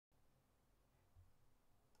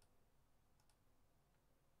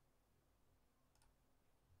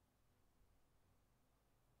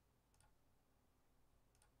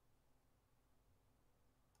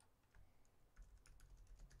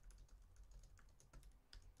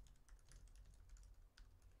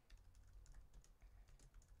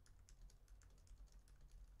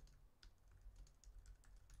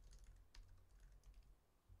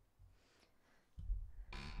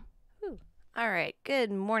All right,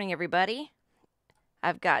 good morning, everybody.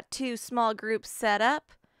 I've got two small groups set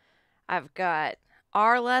up. I've got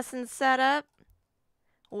our lesson set up.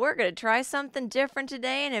 We're going to try something different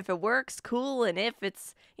today, and if it works, cool, and if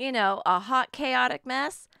it's, a hot, chaotic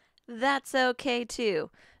mess, that's okay too.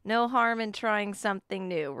 No harm in trying something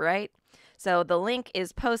new, right? So the link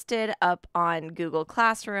is posted up on Google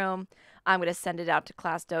Classroom. I'm going to send it out to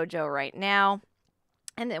Class Dojo right now.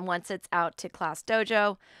 And then once it's out to Class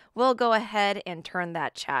Dojo, we'll go ahead and turn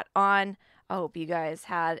that chat on. I hope you guys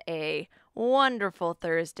had a wonderful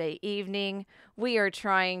Thursday evening. We are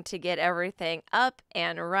trying to get everything up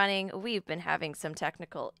and running. We've been having some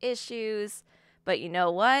technical issues, but you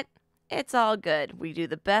know what? It's all good. We do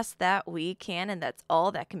the best that we can, and that's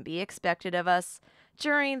all that can be expected of us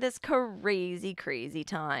during this crazy, crazy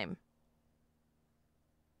time.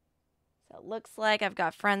 So it looks like I've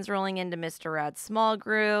got friends rolling into Mr. Rad's small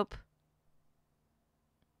group.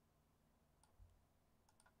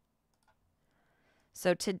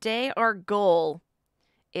 So today our goal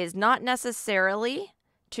is not necessarily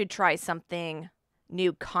to try something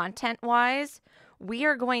new content-wise. We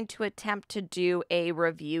are going to attempt to do a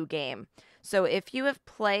review game. So if you have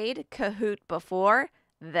played Kahoot before,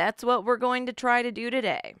 that's what we're going to try to do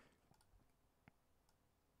today.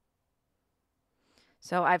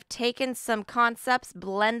 So I've taken some concepts,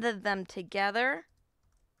 blended them together.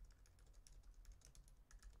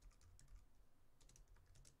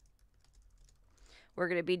 We're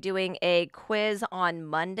going to be doing a quiz on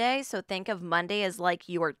Monday, so think of Monday as like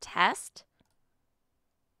your test.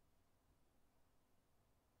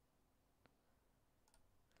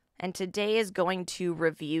 And today is going to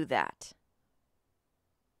review that.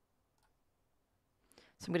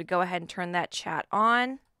 So I'm going to go ahead and turn that chat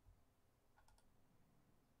on.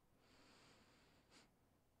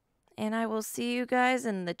 And I will see you guys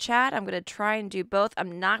in the chat. I'm going to try and do both.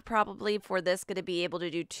 I'm not probably for this going to be able to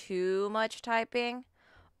do too much typing,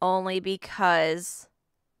 only because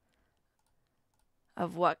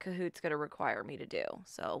of what Kahoot's going to require me to do.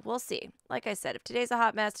 So we'll see. Like I said, if today's a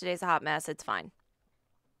hot mess, today's a hot mess. It's fine.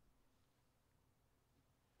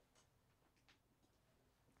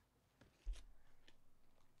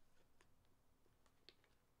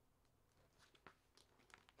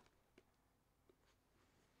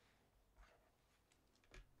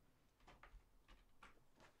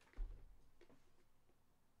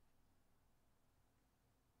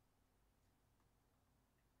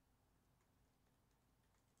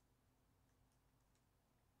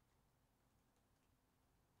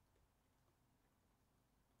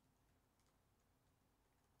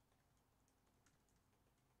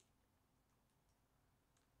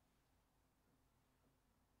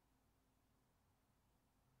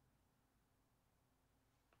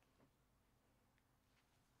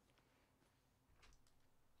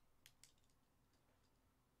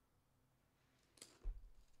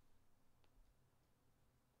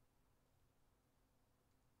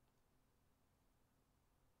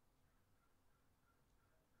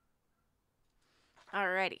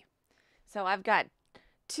 Alrighty. So I've got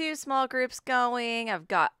two small groups going. I've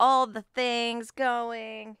got all the things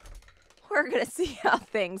going. We're going to see how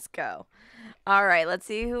things go. All right, let's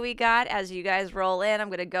see who we got as you guys roll in. I'm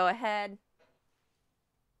going to go ahead.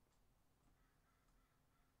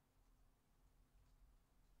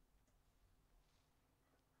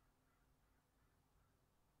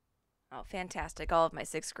 Oh, fantastic. All of my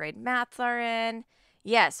 6th grade maths are in.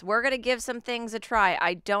 Yes, we're going to give some things a try.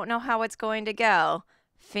 I don't know how it's going to go.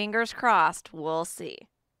 Fingers crossed. We'll see.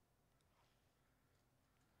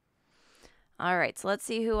 All right, so let's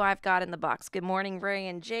see who I've got in the box. Good morning, Ray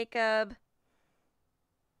and Jacob.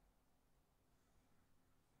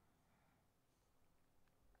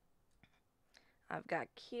 I've got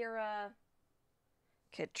Kira,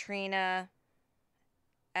 Katrina,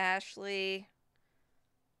 Ashley.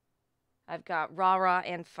 I've got Rara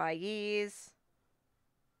and Faiz.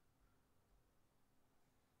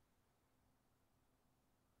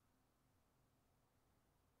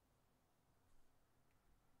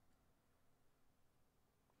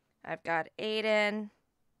 I've got Aiden.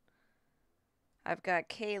 I've got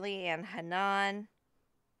Kaylee and Hanan.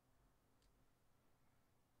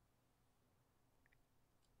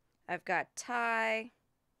 I've got Ty.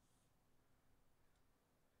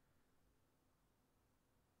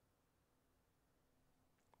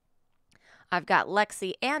 I've got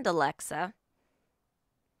Lexi and Alexa.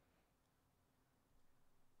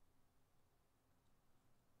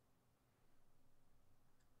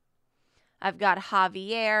 I've got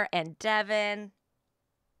Javier and Devin.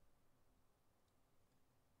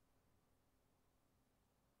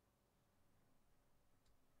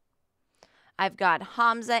 I've got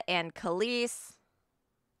Hamza and Khalees.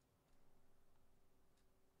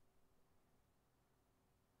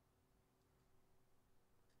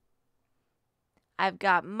 I've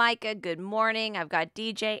got Micah, good morning. I've got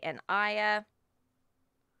DJ and Aya.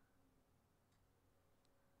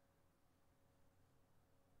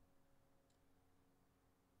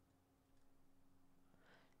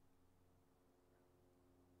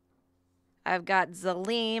 I've got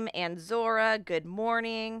Zaleem and Zora, good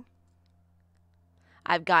morning.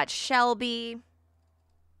 I've got Shelby.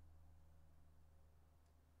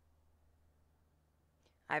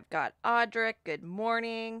 I've got Audric, good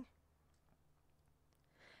morning.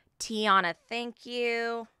 Tiana, thank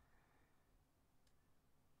you.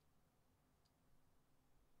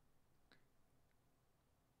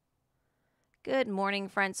 Good morning,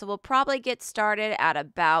 friends. So we'll probably get started at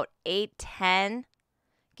about 8:10.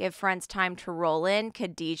 Give friends time to roll in.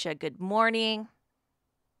 Khadijah, good morning.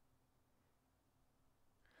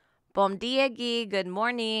 Bom dia, Gui, good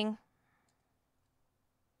morning.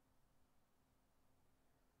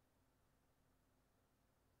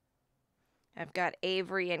 I've got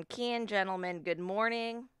Avery and Kian, gentlemen, good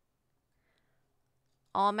morning.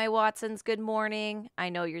 All my Watsons, good morning. I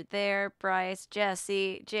know you're there. Bryce,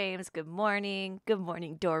 Jesse, James, good morning. Good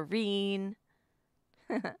morning, Doreen.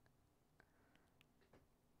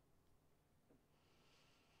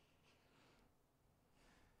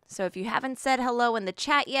 So if you haven't said hello in the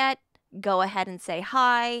chat yet, go ahead and say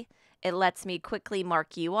hi. It lets me quickly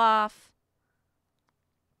mark you off.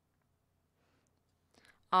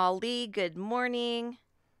 Ali, good morning.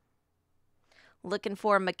 Looking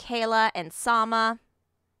for Michaela and Sama.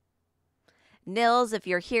 Nils, if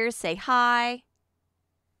you're here, say hi.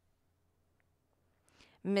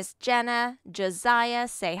 Miss Jenna, Josiah,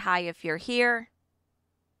 say hi if you're here.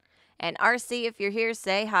 And RC, if you're here,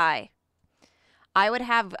 say hi. I would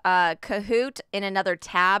have Kahoot in another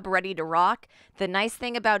tab ready to rock. The nice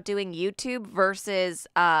thing about doing YouTube versus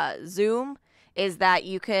Zoom is that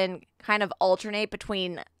you can kind of alternate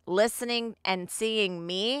between listening and seeing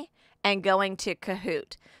me and going to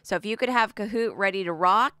Kahoot. So if you could have Kahoot ready to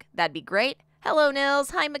rock, that'd be great. Hello,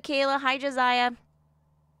 Nils. Hi, Michaela. Hi, Josiah.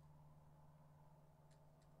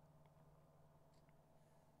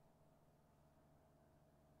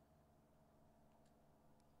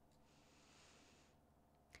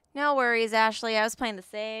 No worries, Ashley. I was playing the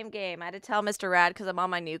same game. I had to tell Mr. Rad because I'm on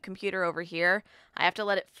my new computer over here. I have to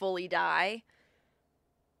let it fully die.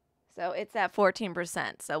 So it's at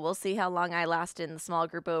 14%. So we'll see how long I last in the small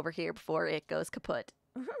group over here before it goes kaput.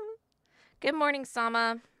 Good morning,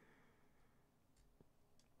 Sama.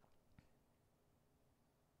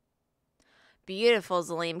 Beautiful,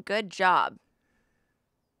 Zaleem. Good job.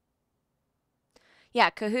 Yeah,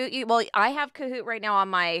 Kahoot. Well, I have Kahoot right now on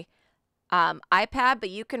my iPad, but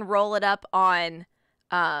you can roll it up on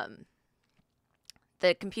the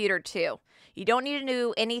computer too. You don't need to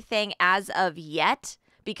do anything as of yet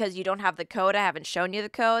because you don't have the code. I haven't shown you the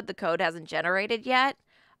code. The code hasn't generated yet.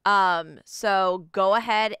 So go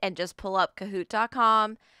ahead and just pull up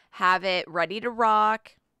Kahoot.com, have it ready to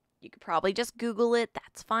rock. You could probably just Google it.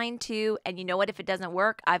 That's fine too. And you know what? If it doesn't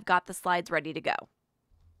work, I've got the slides ready to go.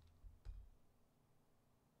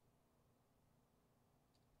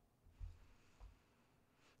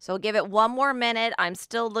 So we'll give it one more minute. I'm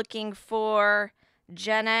still looking for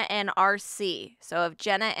Jenna and RC. So if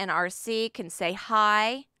Jenna and RC can say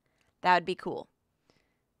hi, that would be cool.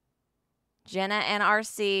 Jenna and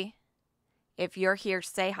RC, if you're here,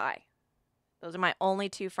 say hi. Those are my only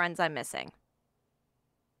two friends I'm missing.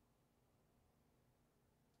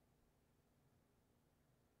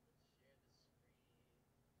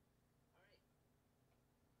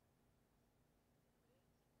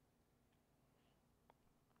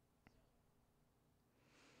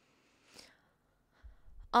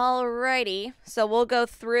 Alrighty, so we'll go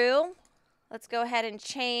through. Let's go ahead and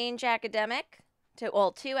change academic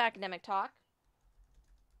to academic talk.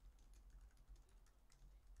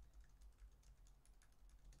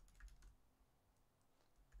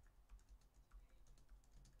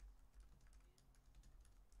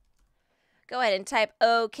 Go ahead and type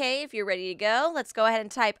OK if you're ready to go. Let's go ahead and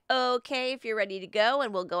type OK if you're ready to go,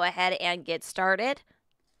 and we'll go ahead and get started.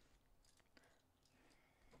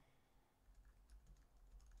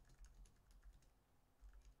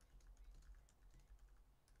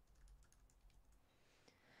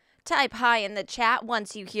 Type hi in the chat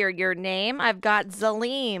once you hear your name. I've got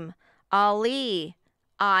Zaleem, Ali,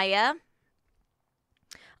 Aya.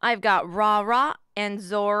 I've got Rara and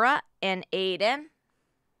Zora and Aiden.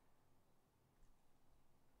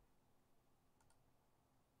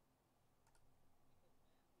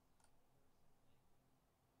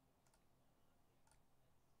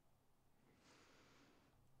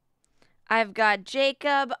 I've got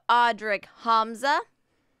Jacob, Audric, Hamza.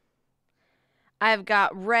 I've got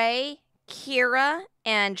Ray, Kira,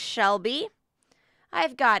 and Shelby.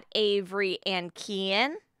 I've got Avery and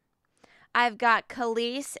Kian. I've got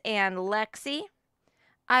Khalees and Lexi.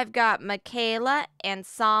 I've got Michaela and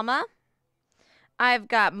Sama. I've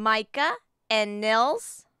got Micah and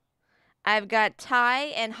Nils. I've got Ty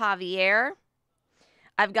and Javier.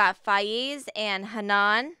 I've got Faiz and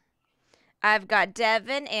Hanan. I've got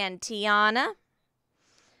Devin and Tiana.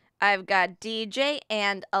 I've got DJ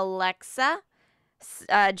and Alexa.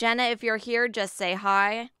 Jenna, if you're here, just say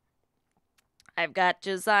hi. I've got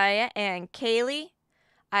Josiah and Kaylee.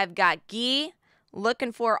 I've got Guy,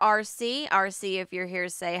 looking for RC. RC, if you're here,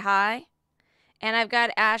 say hi. And I've got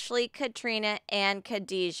Ashley, Katrina, and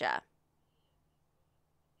Khadijah.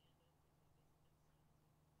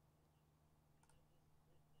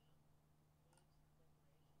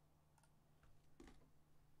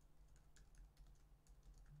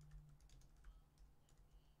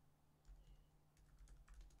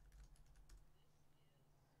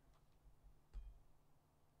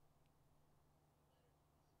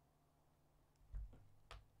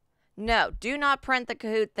 No, do not print the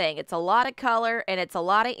Kahoot thing. It's a lot of color and it's a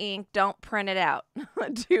lot of ink. Don't print it out.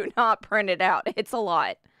 Do not print it out. It's a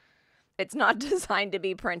lot. It's not designed to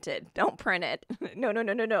be printed. Don't print it. No, no,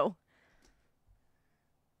 no, no, no.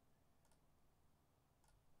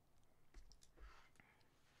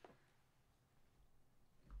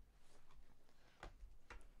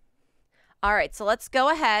 All right, so let's go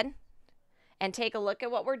ahead and take a look at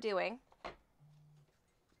what we're doing.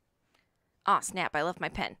 Oh, snap, I left my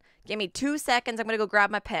pen. Give me 2 seconds. I'm going to go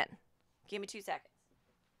grab my pen. Give me 2 seconds.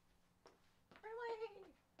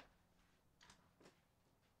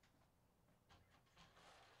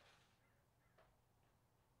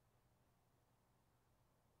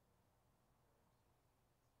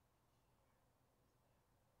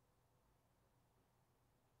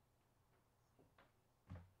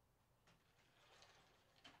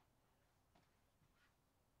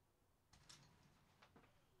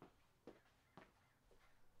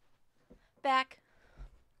 Back.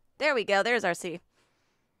 There we go. There's RC.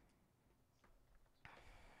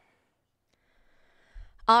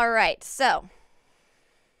 All right, so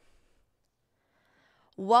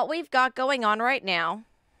what we've got going on right now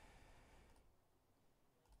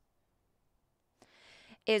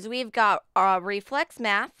is we've got reflex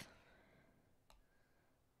math.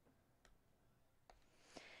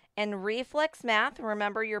 And reflex math,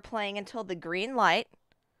 remember you're playing until the green light.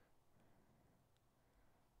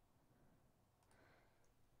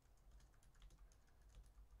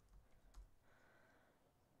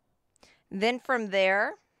 Then from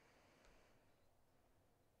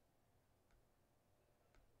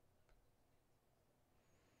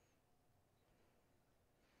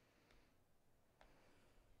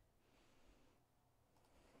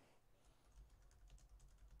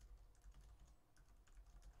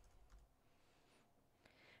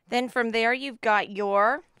there, you've got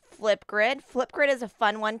your flip grid. Flip grid is a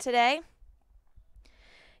fun one today.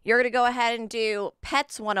 You're going to go ahead and do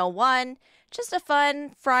Pets 101. Just a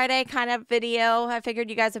fun Friday kind of video. I figured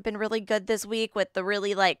you guys have been really good this week with the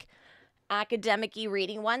really like academic-y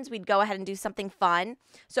reading ones. We'd go ahead and do something fun.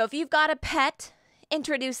 So if you've got a pet,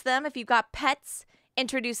 introduce them. If you've got pets,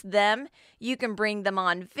 introduce them. You can bring them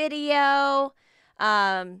on video.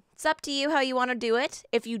 It's up to you how you want to do it.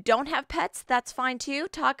 If you don't have pets, that's fine too.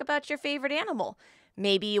 Talk about your favorite animal.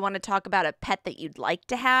 Maybe you want to talk about a pet that you'd like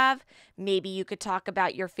to have. Maybe you could talk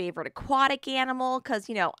about your favorite aquatic animal because,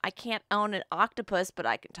 you know, I can't own an octopus, but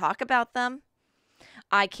I can talk about them.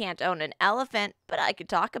 I can't own an elephant, but I could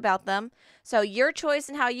talk about them. So your choice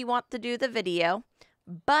in how you want to do the video,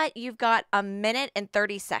 but you've got 1 minute and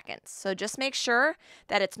 30 seconds. So just make sure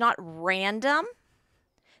that it's not random,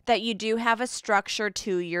 that you do have a structure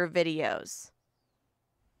to your videos.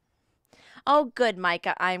 Oh, good,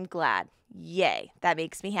 Micah. I'm glad. Yay. That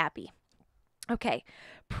makes me happy. Okay.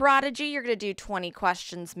 Prodigy, you're going to do 20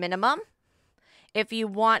 questions minimum. If you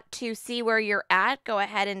want to see where you're at, go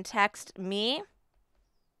ahead and text me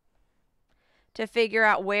to figure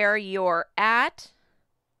out where you're at.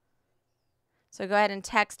 So go ahead and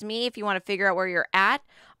text me if you want to figure out where you're at.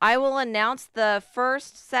 I will announce the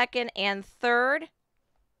first, second, and third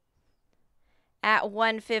at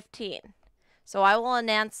 1:15. So I will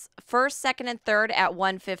announce first, second, and third at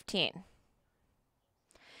 1:15.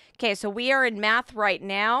 Okay, so we are in math right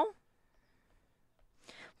now.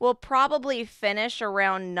 We'll probably finish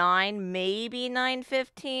around 9, maybe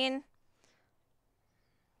 9:15.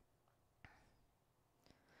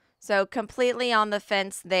 So completely on the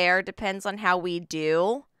fence there. Depends on how we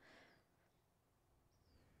do.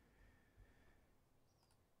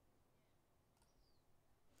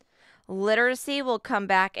 Literacy will come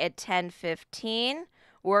back at 10:15.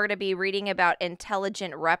 We're going to be reading about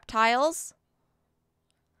intelligent reptiles.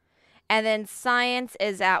 And then science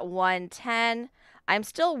is at 1:10. I'm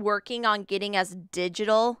still working on getting us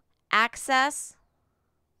digital access.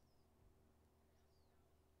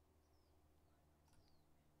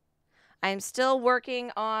 I'm still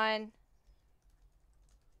working on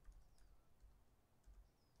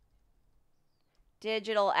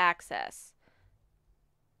digital access.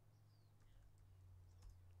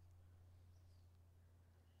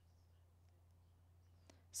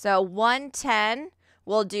 So 1:10,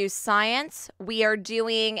 we'll do science. We are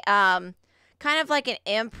doing kind of like an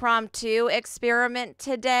impromptu experiment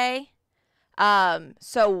today.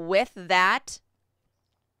 So with that,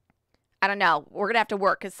 I don't know, we're going to have to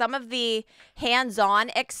work because some of the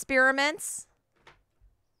hands-on experiments,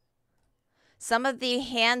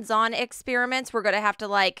 we're going to have to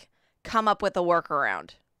like come up with a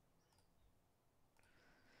workaround.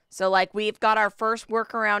 So like we've got our first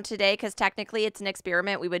workaround today because technically it's an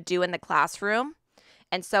experiment we would do in the classroom.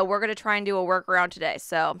 And so we're going to try and do a workaround today.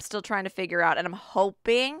 So I'm still trying to figure out, and I'm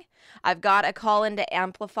hoping I've got a call in to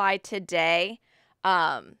Amplify today.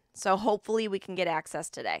 So hopefully we can get access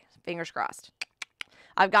today. Fingers crossed.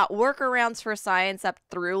 I've got workarounds for science up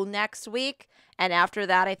through next week. And after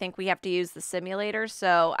that, I think we have to use the simulator.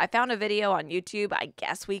 So I found a video on YouTube I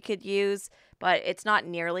guess we could use, but it's not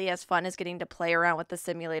nearly as fun as getting to play around with the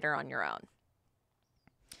simulator on your own.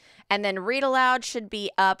 And then read aloud should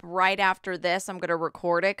be up right after this. I'm going to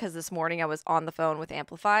record it because this morning I was on the phone with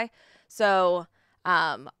Amplify. So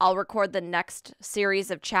I'll record the next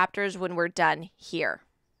series of chapters when we're done here.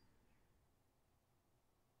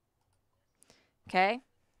 Okay.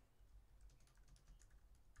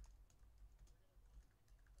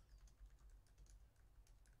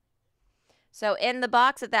 So in the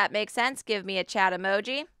box, if that makes sense, give me a chat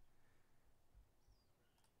emoji.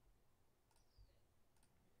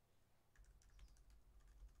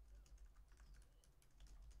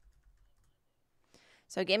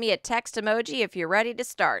 So give me a text emoji if you're ready to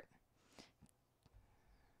start.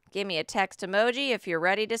 Give me a text emoji if you're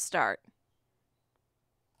ready to start.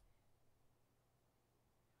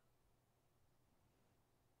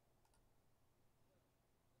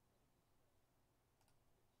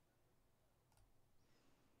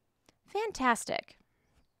 Fantastic.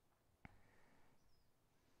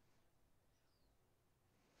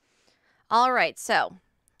 All right, so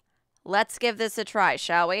let's give this a try,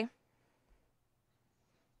 shall we?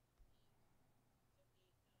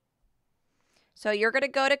 So you're going to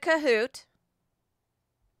go to Kahoot.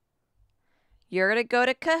 You're going to go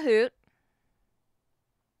to Kahoot.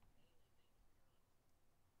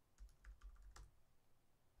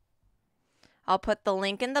 I'll put the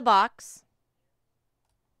link in the box.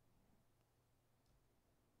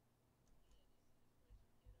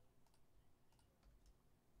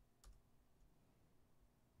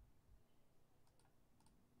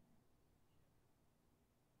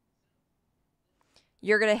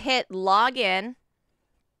 You're going to hit login.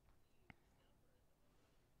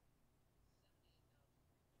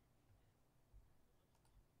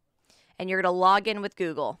 And you're going to log in with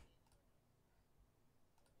Google.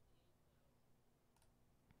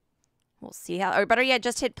 We'll see how, or better yet,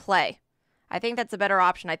 just hit play. I think that's a better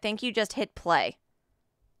option. I think you just hit play.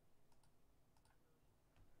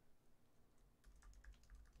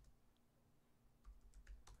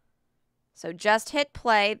 So just hit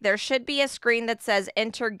play. There should be a screen that says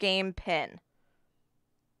enter game pin.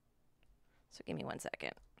 So give me 1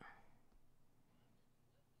 second.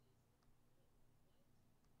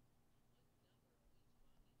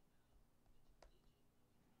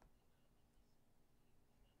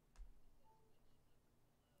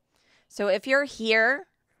 So if you're here,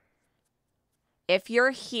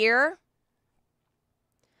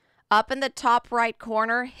 up in the top right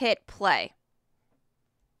corner, hit play.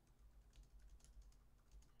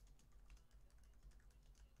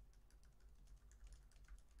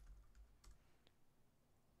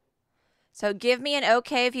 So give me an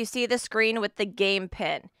okay if you see the screen with the game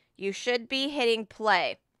pin. You should be hitting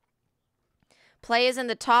play. Play is in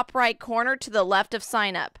the top right corner to the left of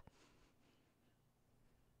sign up.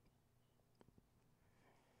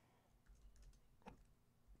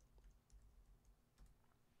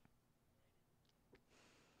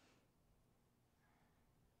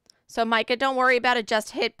 So Micah, don't worry about it,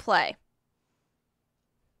 just hit play.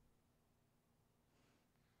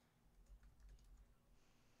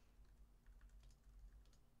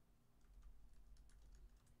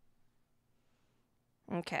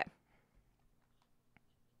 Okay.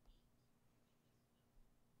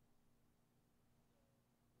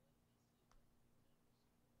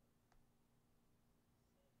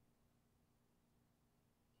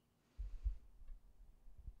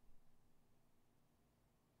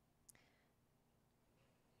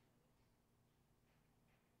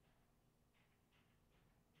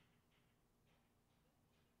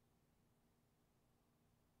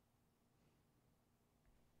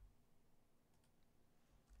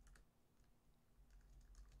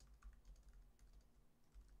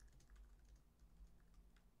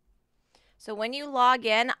 So when you log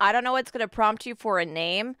in, I don't know what's going to prompt you for a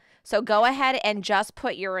name. So go ahead and just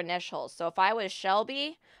put your initials. So if I was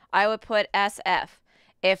Shelby, I would put SF.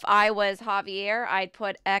 If I was Javier, I'd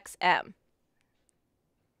put XM.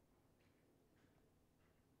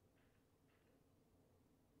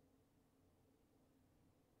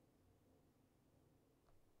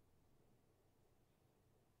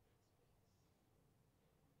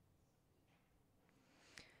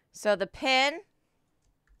 So the PIN,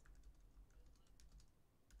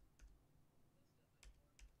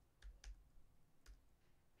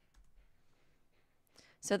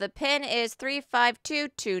 is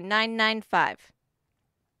 3522995.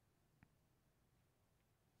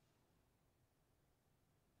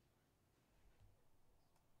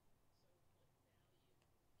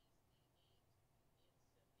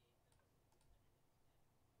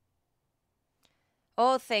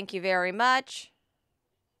 Oh, thank you very much.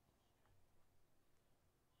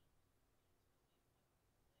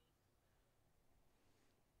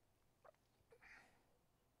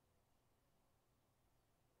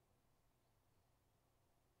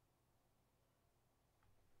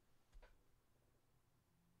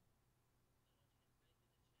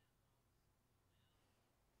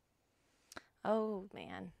 Oh,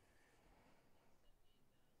 man.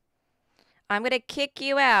 I'm going to kick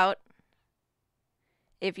you out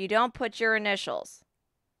if you don't put your initials.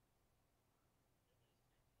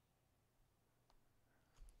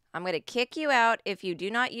 I'm going to kick you out if you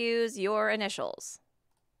do not use your initials.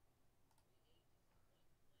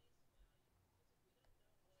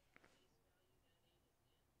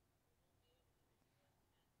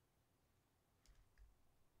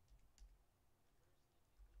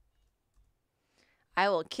 I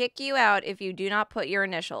will kick you out if you do not put your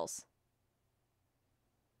initials.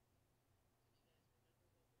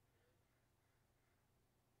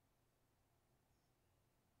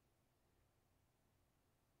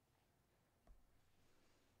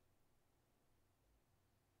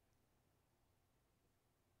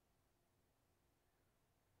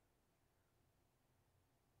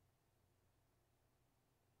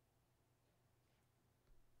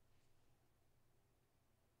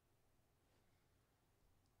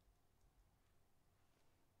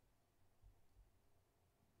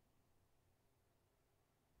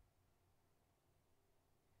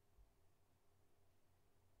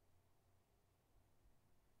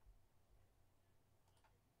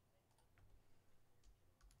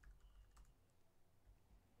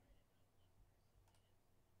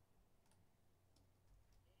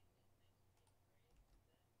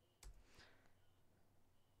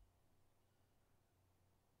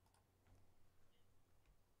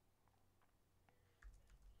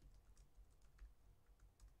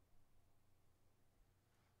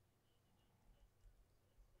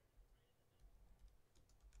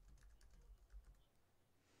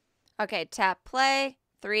 Okay, tap play.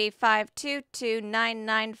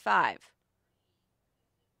 3522995.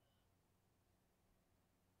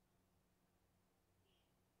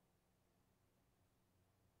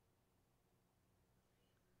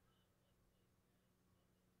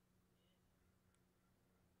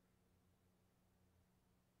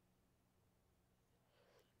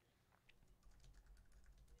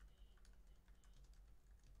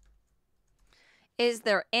 Is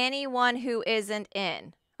there anyone who isn't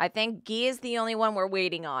in? I think Guy is the only one we're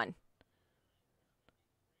waiting on.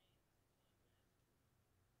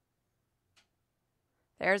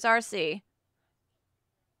 There's RC.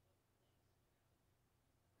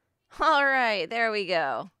 All right, there we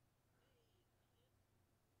go.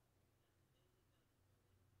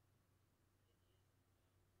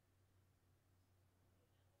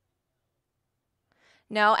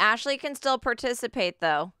 No, Ashley can still participate,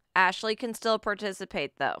 though. Ashley can still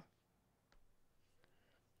participate, though.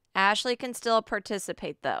 Ashley can still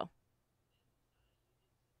participate, though.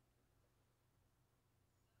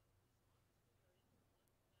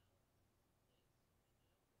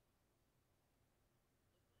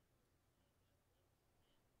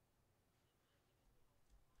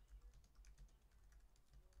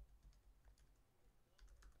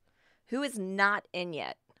 Who is not in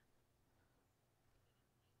yet?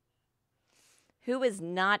 Who is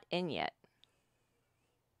not in yet?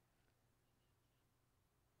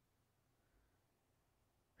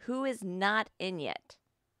 Who is not in yet?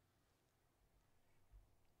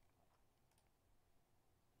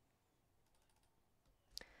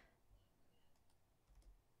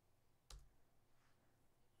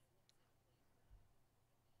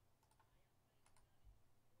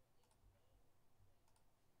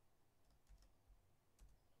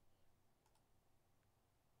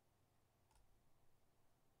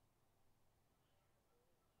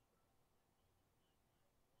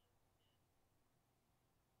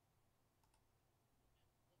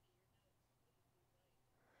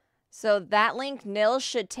 So that link, Nils,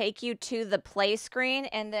 should take you to the play screen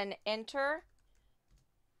and then enter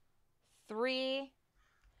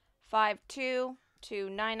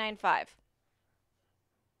 3522995.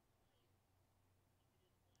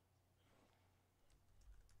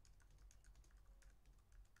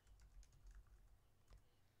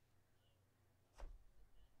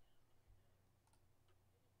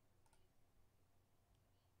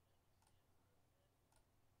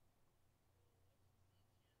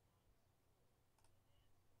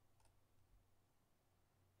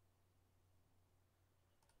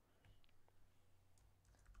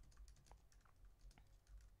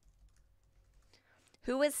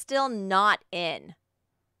 Who is still not in?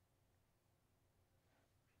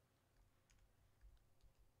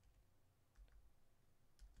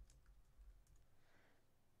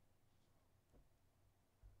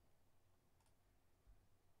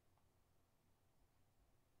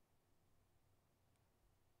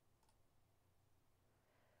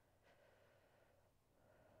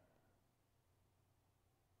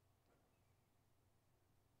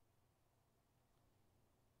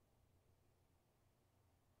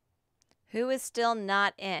 Who is still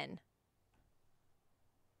not in?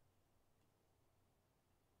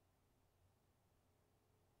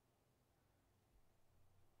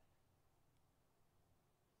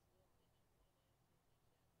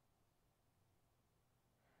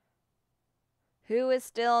 Who is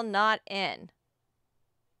still not in?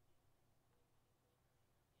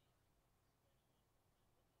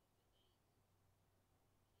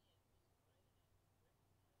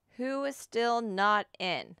 Who is still not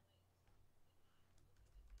in?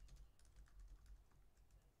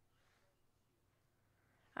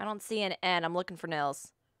 I don't see an N. I'm looking for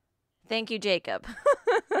Nils. Thank you, Jacob.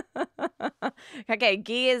 Okay,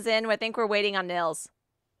 Guy is in. I think we're waiting on Nils.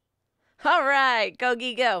 All right. Go,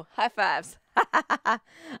 Guy, go. High fives. All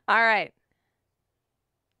right.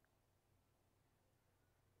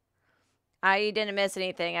 I didn't miss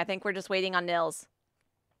anything. I think we're just waiting on Nils.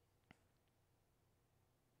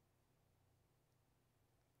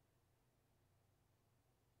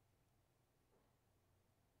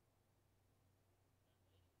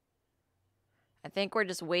 I think we're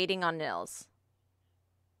just waiting on Nils.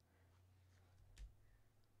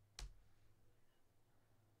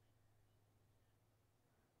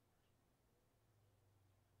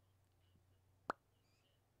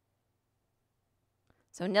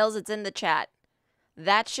 So Nils, it's in the chat.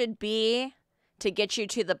 That should be to get you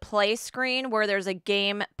to the play screen where there's a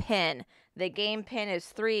game pin. The game pin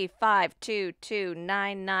is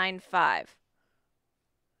 3522995.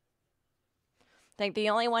 I think the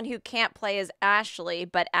only one who can't play is Ashley,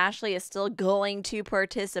 but Ashley is still going to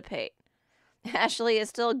participate. Ashley is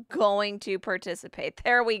still going to participate.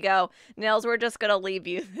 There we go. Nils, we're just going to leave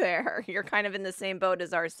you there. You're kind of in the same boat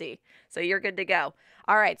as RC, so you're good to go.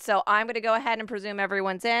 All right, so I'm going to go ahead and presume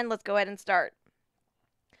everyone's in. Let's go ahead and start.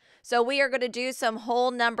 So we are going to do some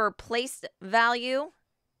whole number place value.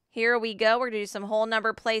 Here we go. We're going to do some whole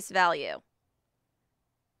number place value.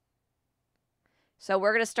 So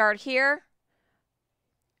we're going to start here.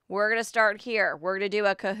 We're going to start here. We're going to do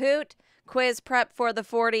a Kahoot. Quiz prep for the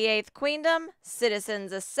 48th Queendom.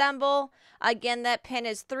 Citizens assemble. Again, that pin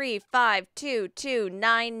is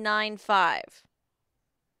 3522995.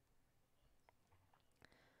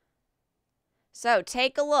 So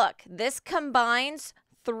take a look. This combines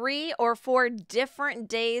 3 or 4 different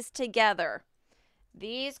days together.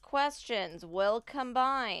 These questions will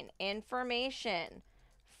combine information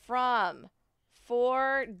from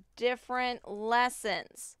 4 different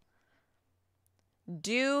lessons.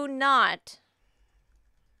 Do not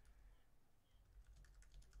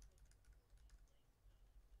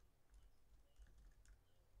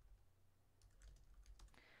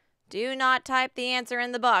type the answer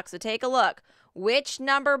in the box. So take a look. Which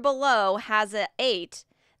number below has an 8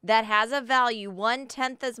 that has a value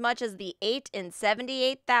 1/10 as much as the 8 in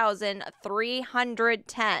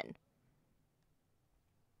 78,310?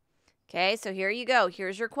 Okay, so here you go.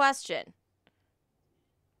 Here's your question.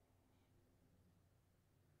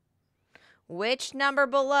 Which number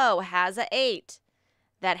below has an 8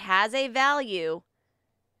 that has a value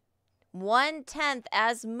 1/10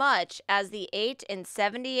 as much as the 8 in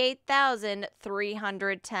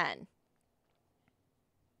 78,310?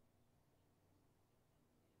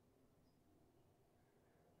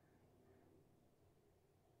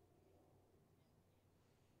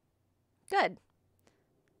 Good.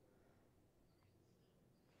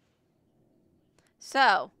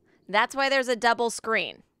 So that's why there's a double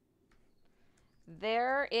screen.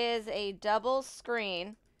 There is a double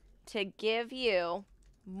screen to give you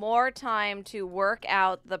more time to work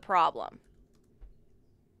out the problem.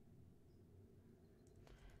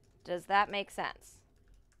 Does that make sense?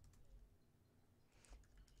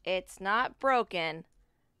 It's not broken.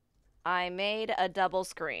 I made a double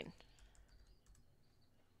screen.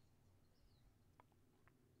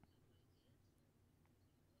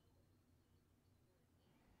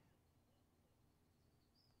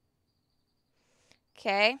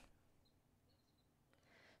 Okay.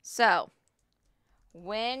 So,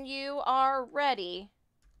 when you are ready,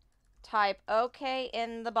 type OK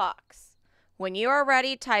in the box. When you are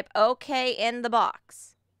ready, type OK in the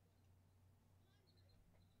box.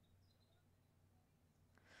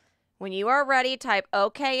 When you are ready, type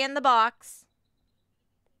OK in the box.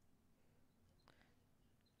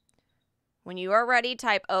 When you are ready,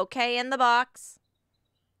 type OK in the box.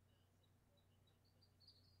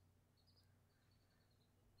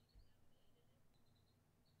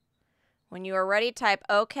 When you are ready, type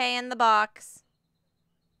OK in the box.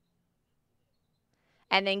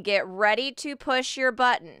 And then get ready to push your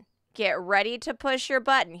button. Get ready to push your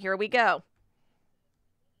button. Here we go.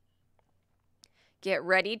 Get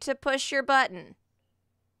ready to push your button.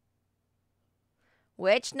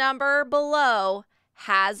 Which number below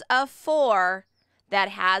has a 4 that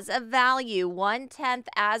has a value 1/10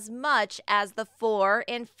 as much as the 4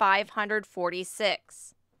 in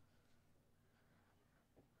 546?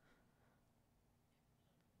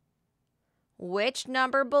 Which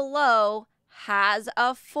number below has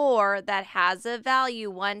a 4 that has a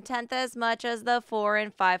value 1/10 as much as the 4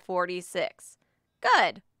 in 546?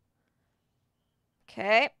 Good.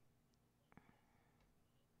 Okay.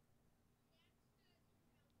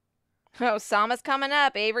 Oh, Sama's coming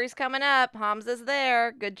up. Avery's coming up. Hamza's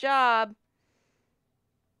there. Good job.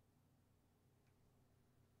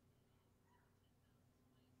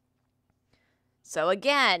 So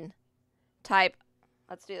again,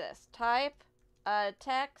 let's do this. Type a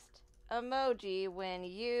text emoji when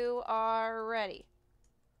you are ready.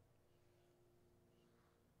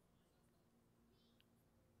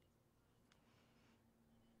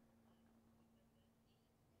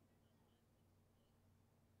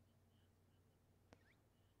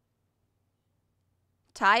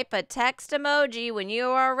 Type a text emoji when you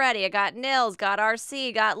are ready. I got Nils, got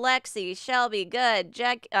RC, got Lexi, Shelby, good,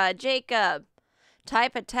 Jacob.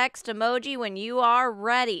 Type a text emoji when you are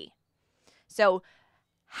ready. So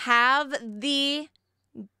have the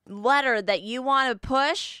letter that you want to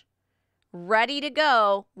push ready to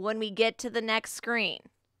go when we get to the next screen.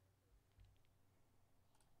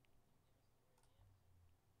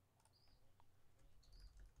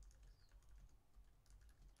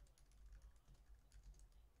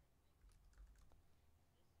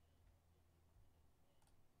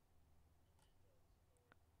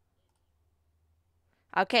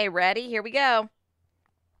 Okay, ready? Here we go.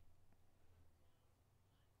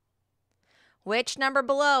 Which number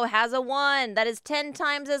below has a 1 that is 10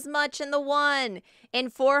 times as much in the 1 in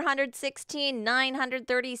 416,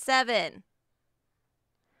 937?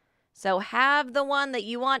 So have the one that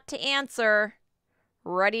you want to answer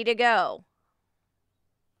ready to go.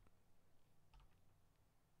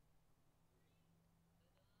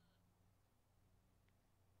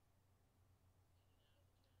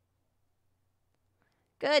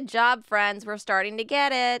 Good job, friends. We're starting to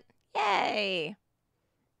get it. Yay!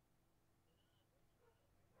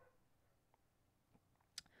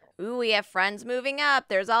 Ooh, we have friends moving up.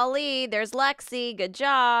 There's Ali. There's Lexi. Good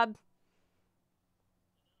job.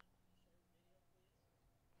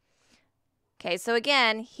 Okay, so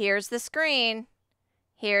again, here's the screen.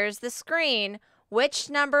 Here's the screen.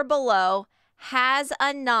 Which number below has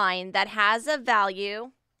a 9 that has a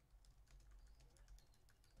value?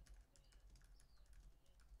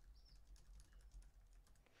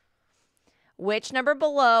 Which number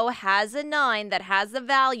below has a 9 that has the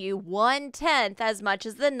value 1/10 as much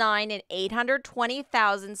as the 9 in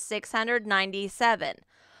 820,697?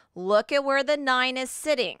 Look at where the 9 is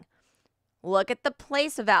sitting. Look at the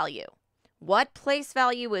place value. What place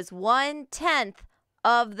value is 1/10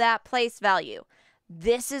 of that place value?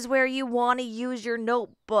 This is where you want to use your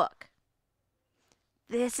notebook.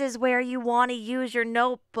 This is where you want to use your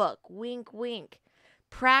notebook. Wink, wink.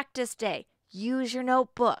 Practice day. Use your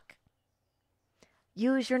notebook.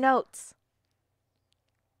 Use your notes.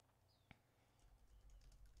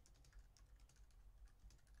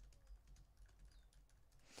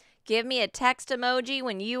 Give me a text emoji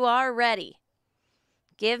when you are ready.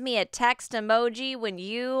 Give me a text emoji when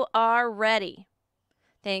you are ready.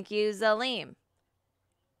 Thank you, Zalim.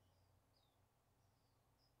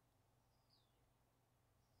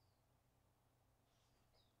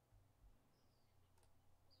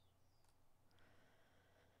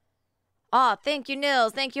 Oh, thank you,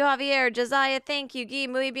 Nils. Thank you, Javier. Josiah, thank you. Guy,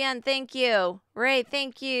 muy bien. Thank you. Ray,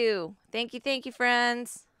 thank you. Thank you,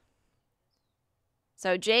 friends.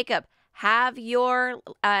 So, Jacob, have your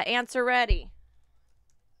answer ready.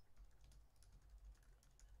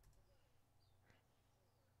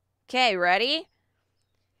 Okay, ready?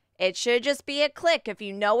 It should just be a click. If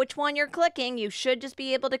you know which one you're clicking, you should just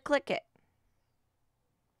be able to click it.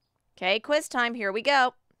 Okay, quiz time. Here we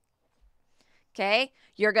go. Okay,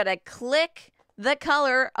 you're going to click the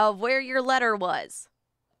color of where your letter was.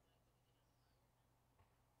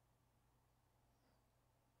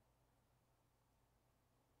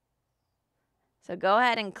 So go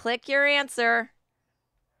ahead and click your answer.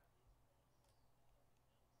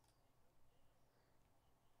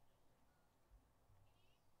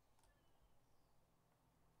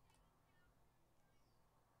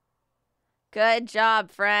 Good job,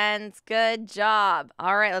 friends. Good job.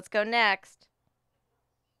 All right, let's go next.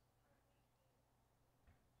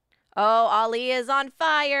 Oh, Ali is on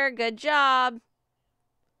fire. Good job.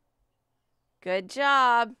 Good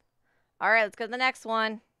job. All right, let's go to the next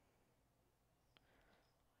one.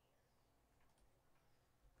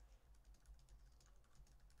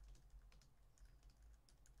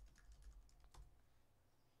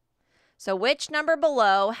 So which number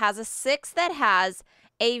below has a 6 that has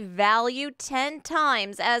a value 10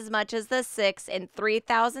 times as much as the 6 in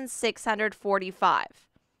 3,645?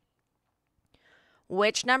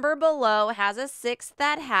 Which number below has a 6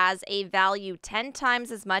 that has a value 10 times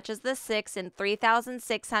as much as the 6 in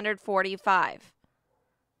 3,645?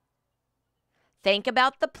 Think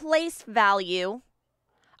about the place value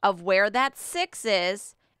of where that 6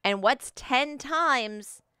 is and what's 10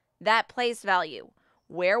 times that place value.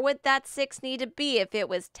 Where would that 6 need to be if it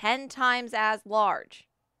was 10 times as large?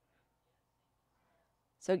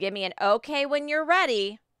 So give me an okay when you're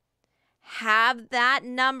ready. Have that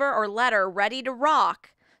number or letter ready to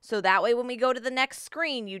rock, so that way when we go to the next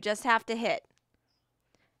screen, you just have to hit.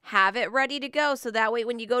 Have it ready to go, so that way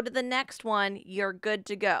when you go to the next one, you're good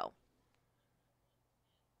to go.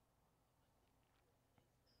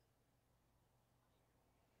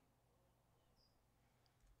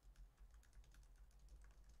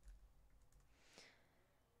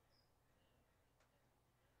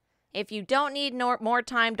 If you don't need more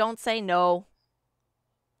time, don't say no.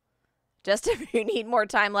 Just if you need more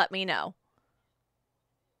time, let me know.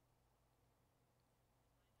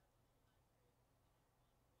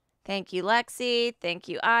 Thank you, Lexi. Thank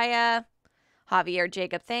you, Aya. Javier,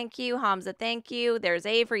 Jacob, thank you. Hamza, thank you. There's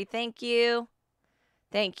Avery, thank you.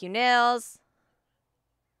 Thank you, Nils.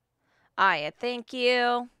 Aya, thank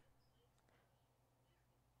you.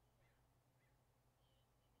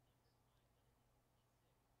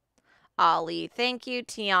 Ali, thank you.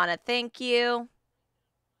 Tiana, thank you.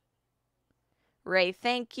 Ray,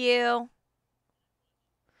 thank you.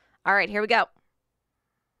 All right, here we go.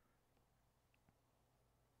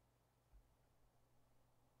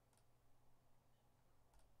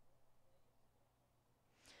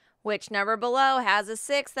 Which number below has a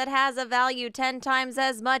 6 that has a value 10 times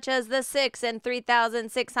as much as the 6 in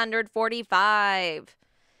 3,645?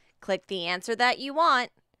 Click the answer that you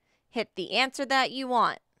want. Hit the answer that you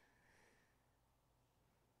want.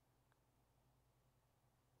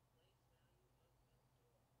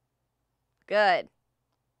 Good.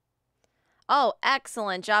 Oh,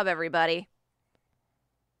 excellent job, everybody.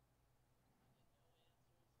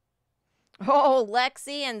 Oh,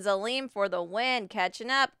 Lexi and Zalim for the win. Catching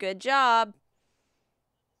up. Good job.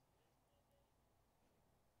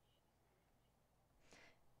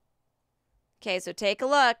 Okay, so take a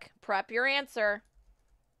look. Prep your answer.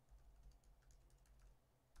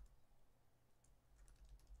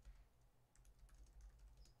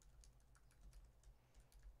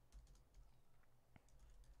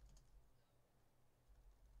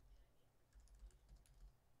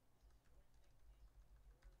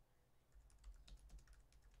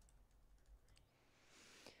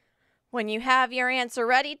 When you have your answer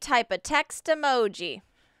ready, type a text emoji.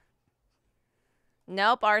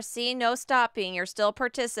 Nope, RC, no stopping. You're still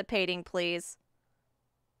participating, please.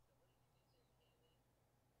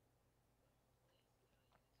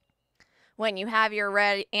 When you have your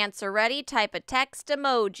answer ready, type a text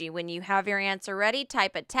emoji. When you have your answer ready,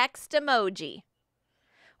 type a text emoji.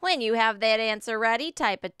 When you have that answer ready,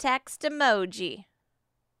 type a text emoji.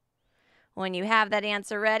 When you have that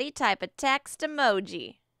answer ready, type a text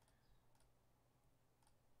emoji.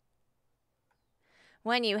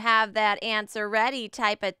 When you have that answer ready,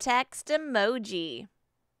 type a text emoji.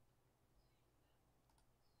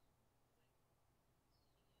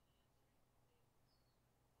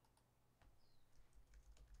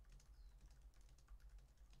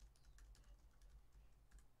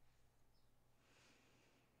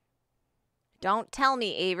 Don't tell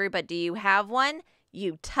me, Avery, but do you have one?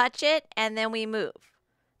 You touch it, and then we move.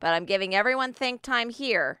 But I'm giving everyone think time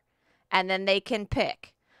here, and then they can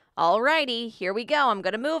pick. Alrighty, here we go. I'm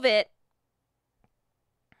going to move it.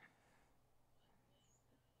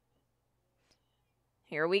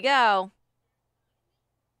 Here we go.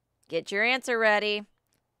 Get your answer ready.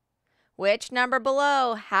 Which number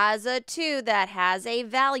below has a 2 that has a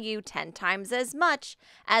value 10 times as much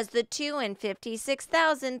as the 2 in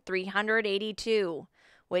 56,382?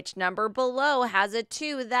 Which number below has a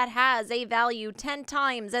 2 that has a value 10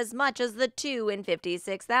 times as much as the 2 in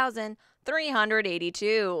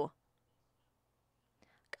 56,382?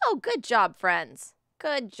 Oh, good job, friends.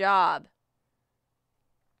 Good job.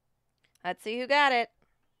 Let's see who got it.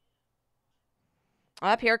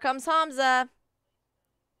 Up, here comes Hamza.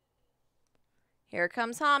 Here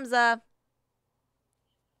comes Hamza.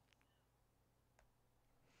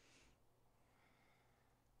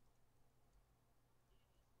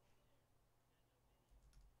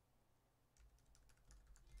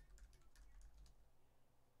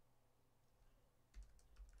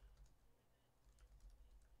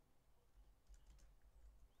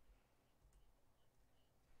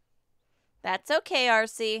 That's okay,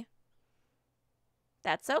 RC.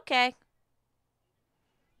 That's okay.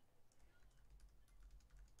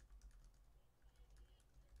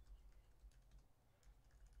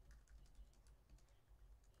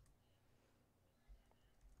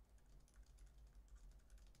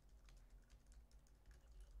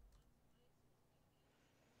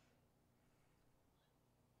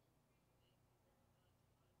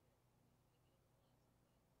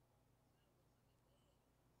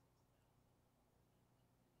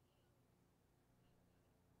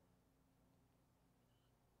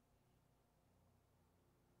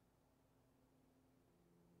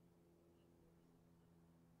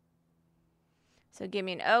 So give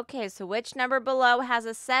me an okay. So which number below has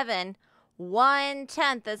a 7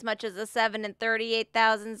 1/10 as much as a 7 in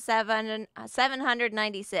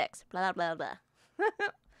 38,796? Blah, blah, blah.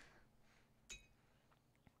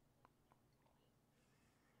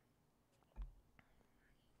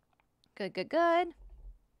 Good, good, good.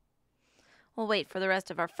 We'll wait for the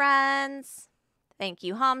rest of our friends. Thank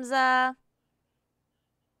you, Hamza.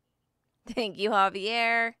 Thank you,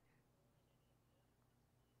 Javier.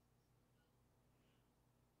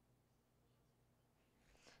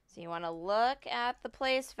 So you want to look at the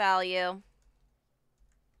place value.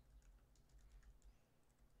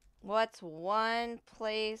 What's one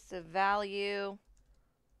place of value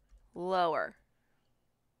lower?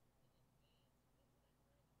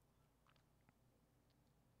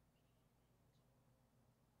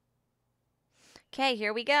 Okay,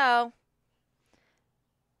 here we go.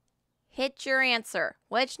 Hit your answer.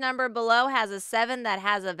 Which number below has a 7 that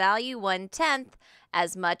has a value 1/10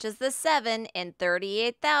 as much as the 7 in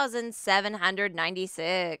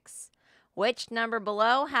 38,796? Which number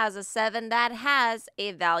below has a 7 that has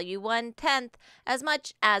a value 1/10 as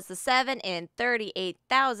much as the 7 in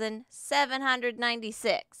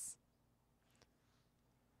 38,796?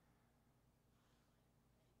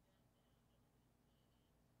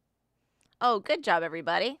 Oh, good job,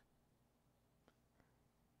 everybody.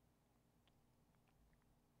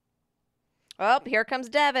 Oh, here comes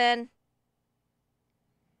Devin.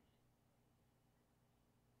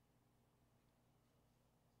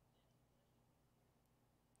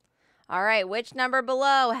 All right, which number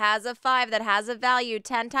below has a 5 that has a value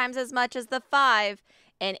 10 times as much as the 5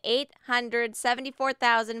 in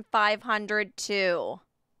 874,502?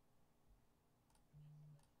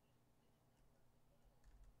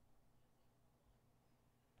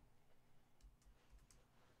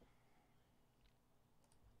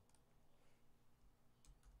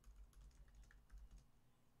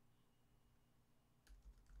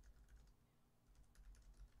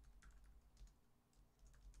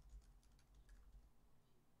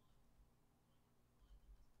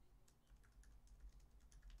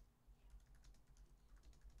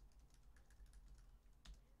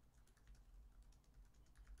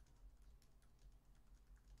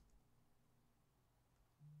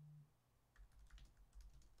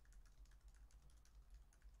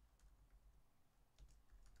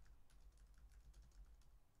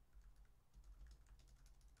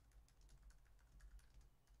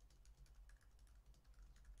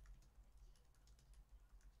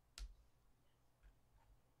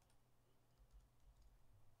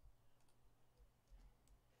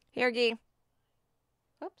 Here, Gee.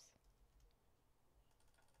 Oops.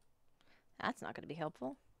 That's not going to be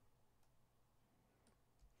helpful.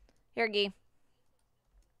 Here, Gee.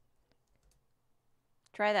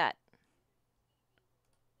 Try that.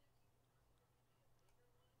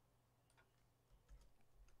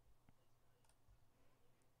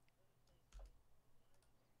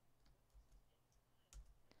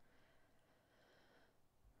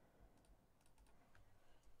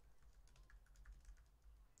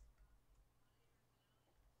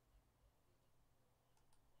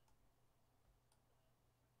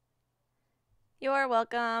 You're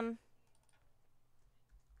welcome.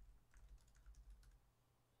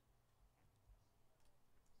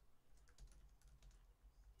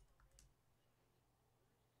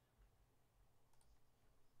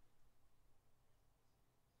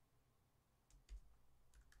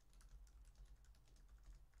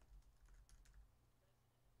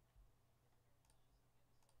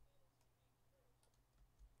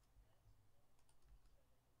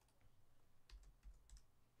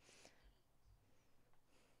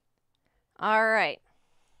 All right.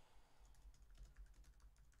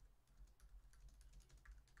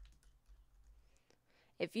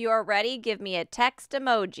 If you are ready, give me a text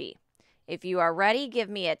emoji. If you are ready, give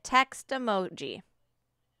me a text emoji.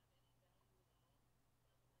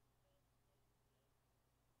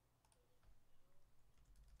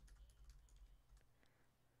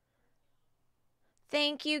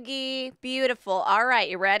 Thank you, Guy. Beautiful. All right,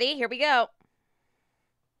 you ready? Here we go.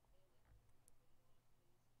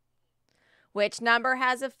 Which number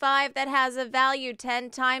has a 5 that has a value 10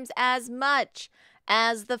 times as much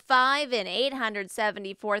as the 5 in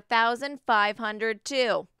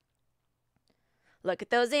 874,502? Look at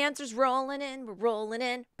those answers rolling in. We're rolling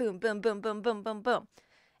in. Boom, boom, boom, boom, boom, boom, boom.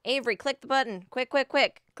 Avery, click the button. Quick, quick,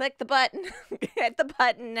 quick. Click the button. Hit the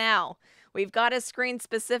button now. We've got a screen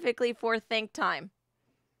specifically for think time.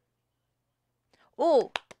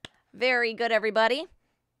 Oh, very good, everybody.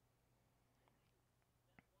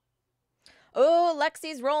 Oh,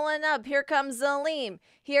 Lexi's rolling up. Here comes Zaleem.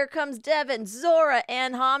 Here comes Devin, Zora,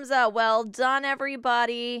 and Hamza. Well done,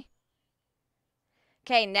 everybody.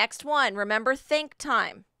 Okay, next one. Remember think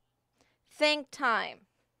time. Think time.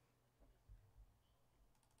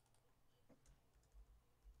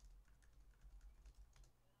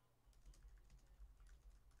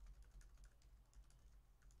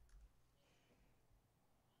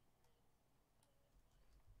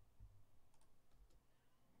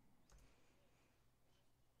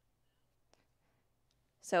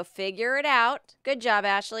 So figure it out. Good job,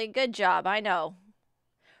 Ashley. Good job. I know.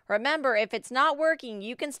 Remember, if it's not working,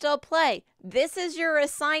 you can still play. This is your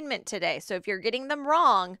assignment today. So if you're getting them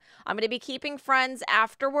wrong, I'm going to be keeping friends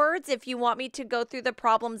afterwards. If you want me to go through the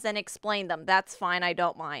problems and explain them, that's fine. I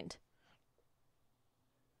don't mind.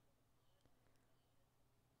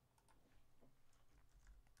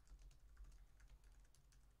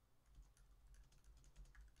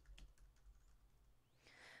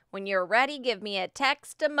 When you're ready, give me a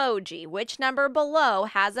text emoji. Which number below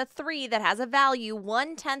has a 3 that has a value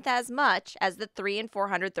 1/10 as much as the 3 in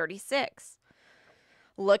 436?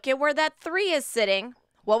 Look at where that 3 is sitting.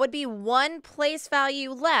 What would be one place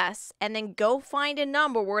value less? And then go find a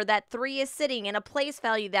number where that 3 is sitting in a place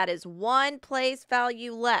value that is one place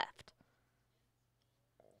value left.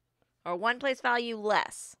 Or one place value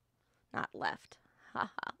less. Not left.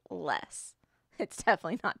 Haha, less. It's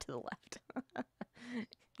definitely not to the left.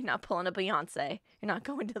 You're not pulling a Beyonce. You're not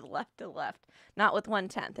going to the left. Not with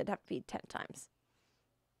 1/10. It'd have to be 10 times.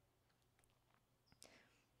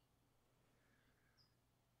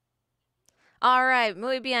 All right.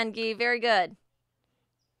 Muy bien, Guy. Very good.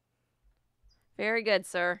 Very good,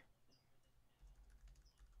 sir.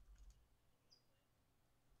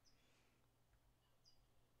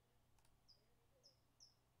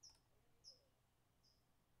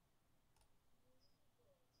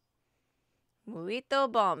 Muito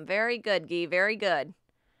bom. Very good, Guy. Very good.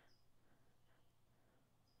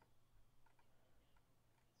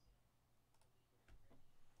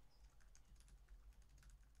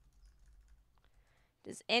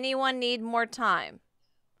 Does anyone need more time?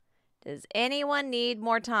 Does anyone need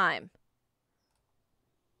more time?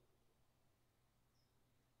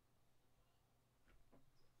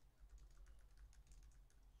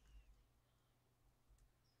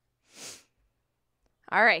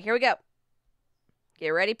 All right, here we go. Get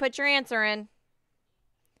ready, put your answer in.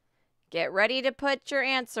 Get ready to put your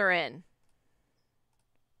answer in.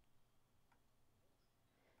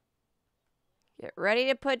 Get ready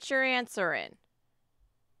to put your answer in.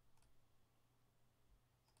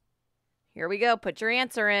 Here we go. Put your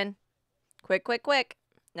answer in. Quick, quick, quick.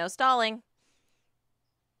 No stalling.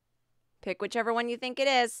 Pick whichever one you think it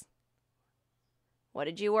is. What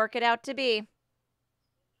did you work it out to be?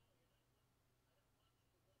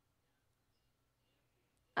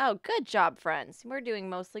 Oh, good job, friends. We're doing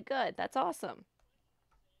mostly good. That's awesome.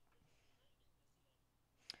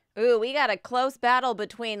 Ooh, we got a close battle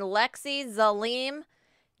between Lexi, Zaleem,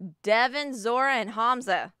 Devin, Zora, and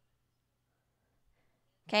Hamza.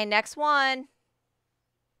 Okay, next one.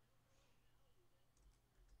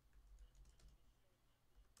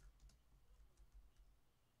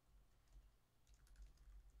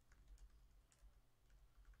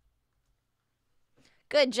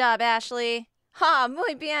 Good job, Ashley. Ha,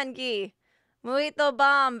 muy bien, Guy. Muito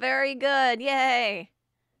bom, very good, yay.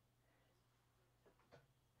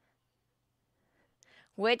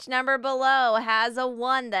 Which number below has a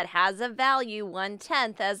 1 that has a value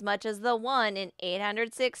 1/10 as much as the 1 in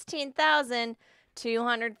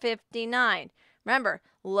 816,259? Remember,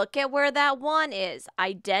 look at where that 1 is.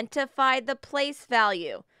 Identify the place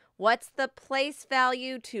value. What's the place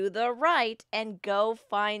value to the right? And go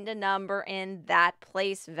find a number in that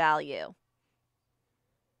place value.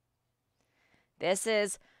 This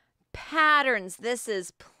is patterns. This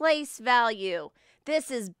is place value.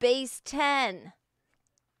 This is base 10.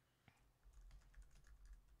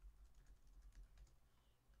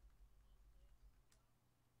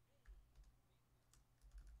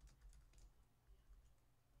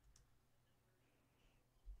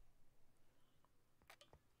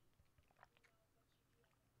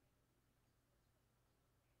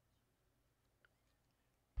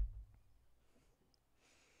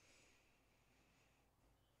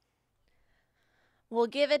 We'll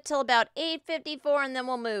give it till about 8:54 and then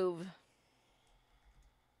we'll move.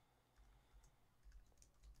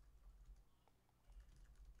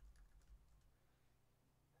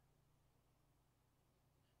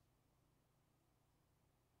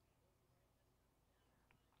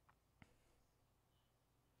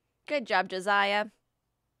 Good job, Josiah.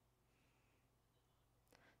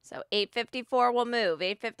 So 8:54 will move.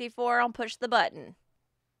 8:54, I'll push the button.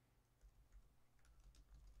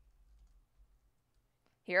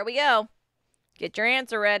 Here we go. Get your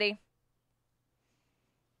answer ready.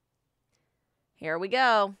 Here we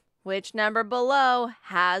go. Which number below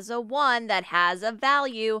has a 1 that has a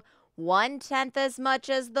value 1/10 as much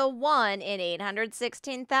as the 1 in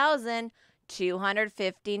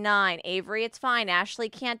 816,259? Avery, it's fine. Ashley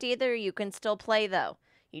can't either. You can still play, though.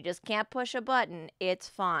 You just can't push a button. It's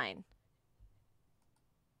fine.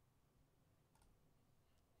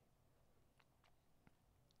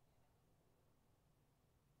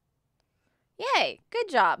 Yay, good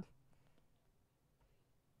job.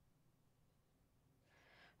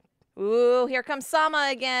 Ooh, here comes Sama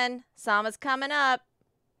again. Sama's coming up.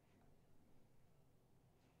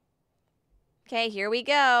 Okay, here we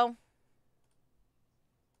go.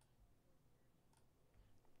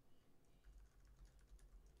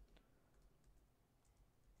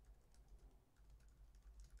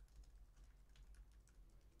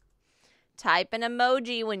 Type an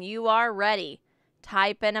emoji when you are ready.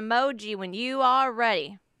 Type an emoji when you are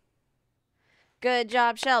ready. Good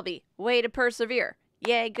job, Shelby. Way to persevere.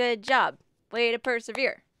 Yay, good job. Way to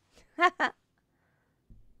persevere.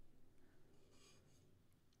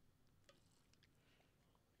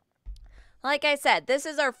 Like I said, this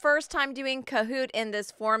is our first time doing Kahoot in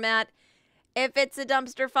this format. If it's a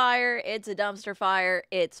dumpster fire, it's a dumpster fire.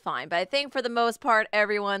 It's fine. But I think for the most part,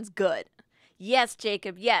 everyone's good. Yes,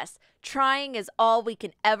 Jacob, yes. Trying is all we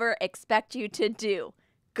can ever expect you to do.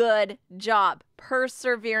 Good job.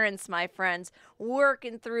 Perseverance, my friends.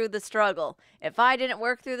 Working through the struggle. If I didn't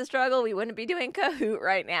work through the struggle, we wouldn't be doing Kahoot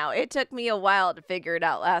right now. It took me a while to figure it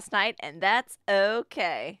out last night, and that's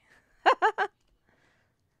okay.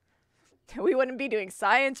 We wouldn't be doing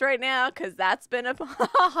science right now because that's been a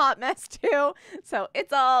hot mess too. So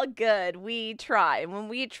it's all good. We try. And when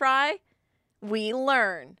we try, we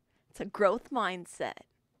learn. It's a growth mindset.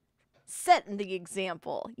 Setting the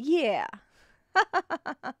example. Yeah.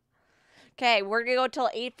 Okay, we're going to go till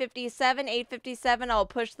 8:57. 8:57, I'll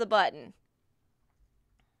push the button.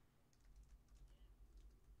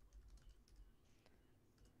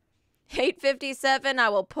 $8:57, I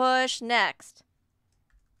will push next.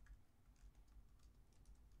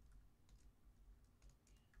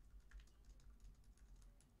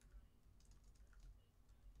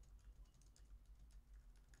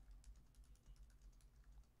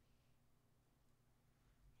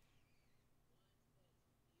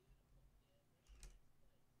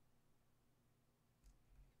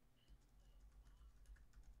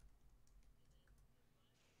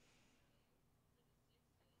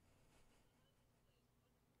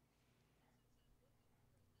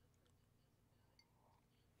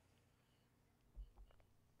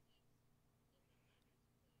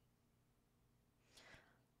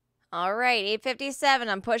 All right, 8:57,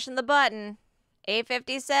 I'm pushing the button.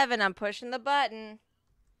 8:57, I'm pushing the button.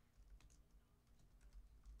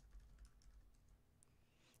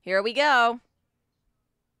 Here we go.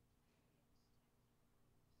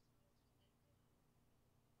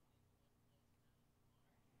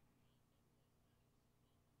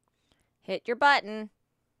 Hit your button.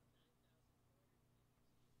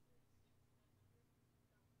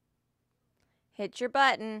 Hit your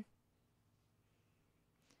button.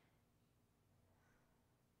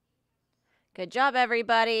 Good job,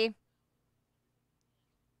 everybody.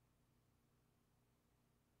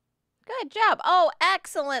 Good job. Oh,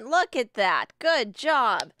 excellent. Look at that. Good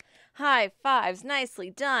job. High fives. Nicely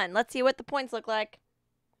done. Let's see what the points look like.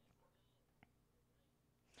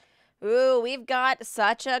 Ooh, we've got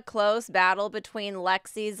such a close battle between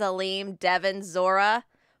Lexi, Zalim, Devin, Zora.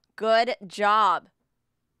 Good job.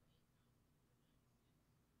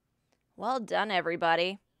 Well done,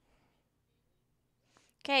 everybody.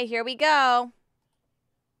 Okay, here we go.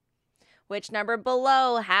 Which number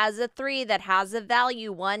below has a 3 that has a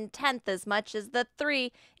value 1/10 as much as the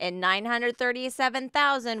 3 in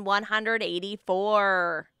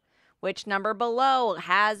 937,184? Which number below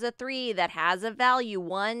has a 3 that has a value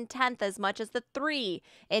 1/10 as much as the 3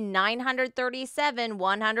 in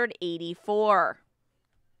 937,184?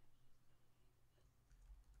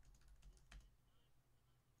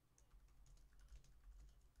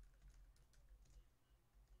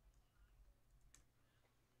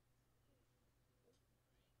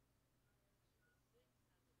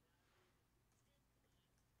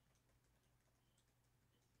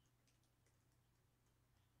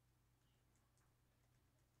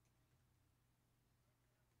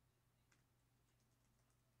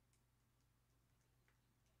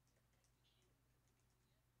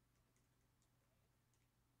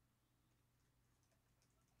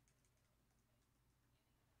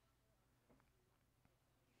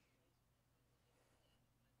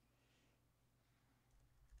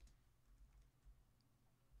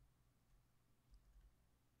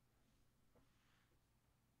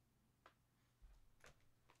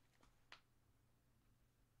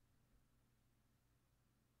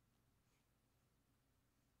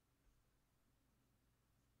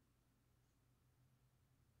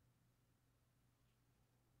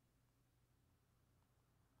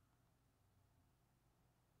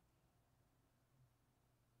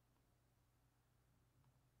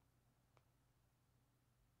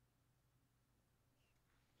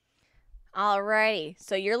 Alrighty,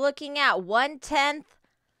 so you're looking at 1/10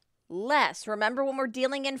 less. Remember, when we're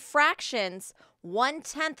dealing in fractions,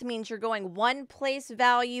 1/10 means you're going one place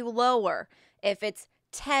value lower. If it's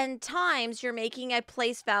 10 times, you're making a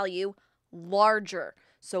place value larger.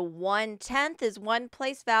 So 1/10 is one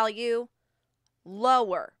place value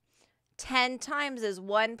lower. 10 times is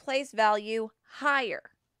one place value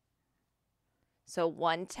higher. So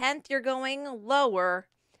 1/10 you're going lower.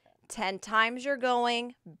 10 times you're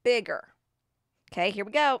going bigger. Okay, here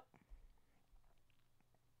we go.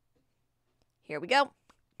 Here we go.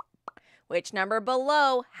 Which number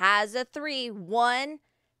below has a 3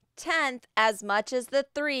 1/10 as much as the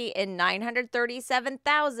 3 in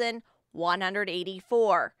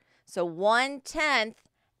 937,184? So 1/10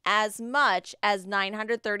 as much as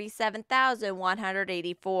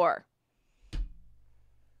 937,184.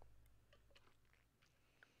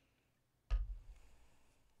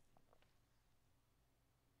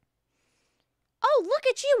 Oh, look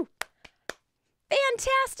at you.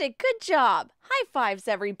 Fantastic. Good job. High fives,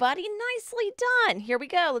 everybody. Nicely done. Here we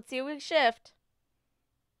go. Let's see what we shift.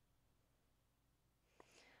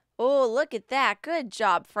 Oh, look at that. Good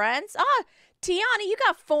job, friends. Ah, Tiana, you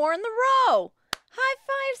got 4 in a row. High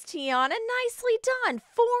fives, Tiana. Nicely done.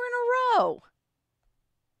 4 in a row.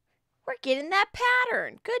 We're getting that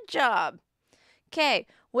pattern. Good job. Okay,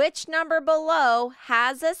 which number below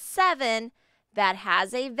has a 7 that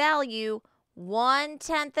has a value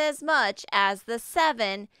 1/10 as much as the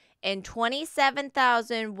 7 in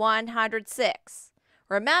 27,106?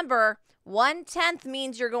 Remember, 1/10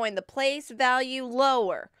 means you're going the place value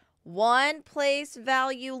lower. One place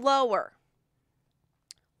value lower.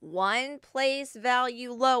 One place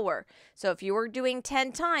value lower. So if you were doing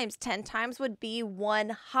 10 times would be 1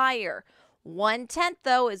 higher. 1/10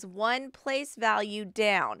 though is one place value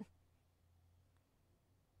down.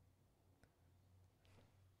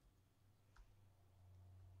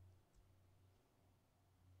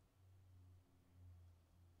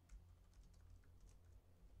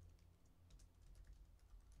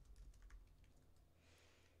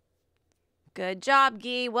 Good job,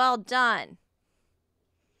 Guy. Well done.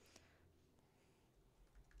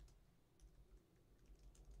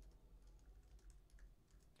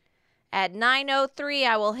 At 9:03,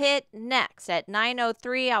 I will hit next. At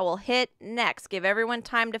 9:03, I will hit next. Give everyone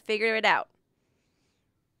time to figure it out.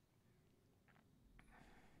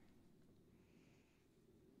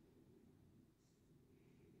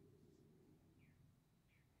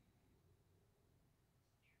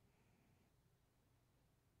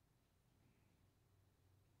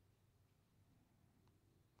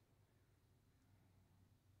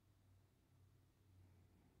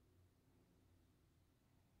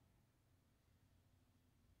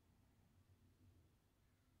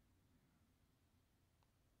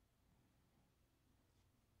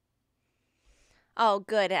 Oh,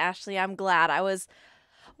 good, Ashley. I'm glad.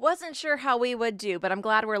 Wasn't sure how we would do, but I'm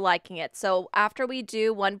glad we're liking it. So after we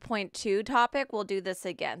do 1.2 topic, we'll do this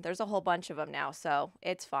again. There's a whole bunch of them now, so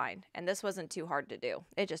it's fine. And this wasn't too hard to do.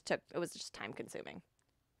 It was just time consuming.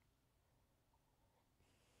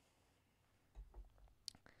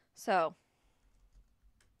 So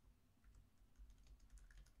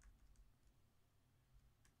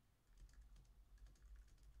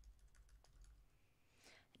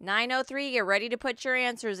 9:03, get ready to put your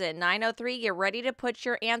answers in. 9:03, get ready to put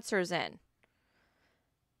your answers in.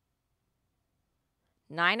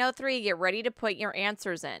 9:03, get ready to put your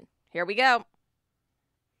answers in. Here we go.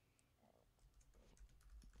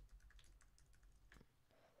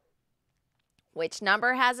 Which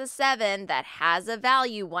number has a 7 that has a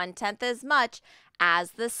value 1/10 as much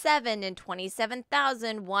as the 7 in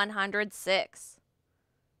 27,106?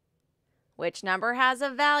 Which number has a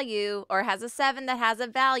value, or has a 7 that has a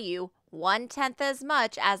value 1/10 as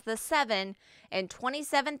much as the 7 in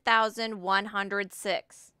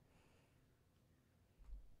 27,106?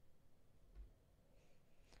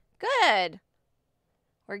 Good.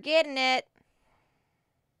 We're getting it.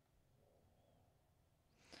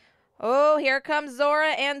 Oh, here comes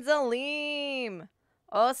Zora and Zaleem.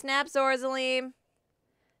 Oh, snap, Zora, Zaleem.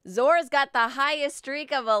 Zora's got the highest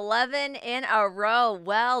streak of 11 in a row.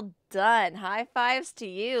 Well done. High fives to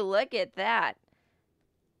you. Look at that.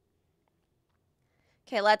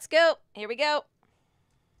 Okay, let's go. Here we go.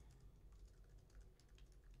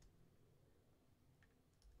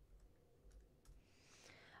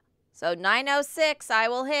 So 9:06, I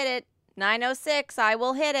will hit it. 9:06, I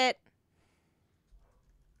will hit it.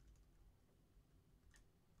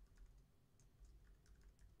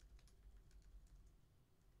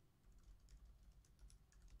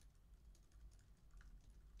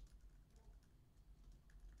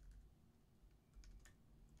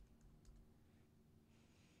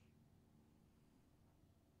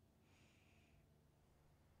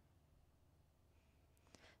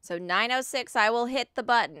 So 9:06, I will hit the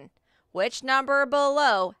button. Which number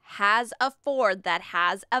below has a 4 that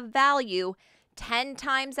has a value 10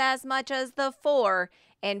 times as much as the 4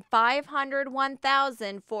 in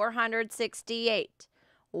 501,468?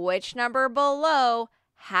 Which number below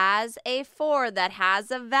has a 4 that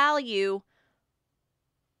has a value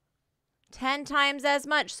 10 times as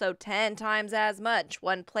much? So 10 times as much,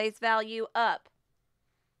 one place value up.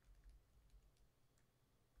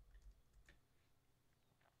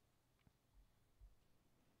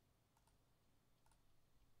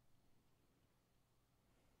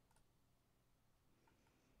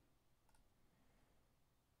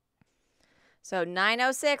 So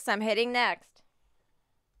 9:06, I'm hitting next.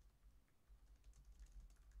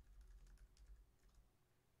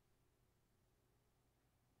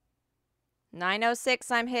 $9:06,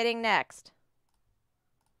 I'm hitting next.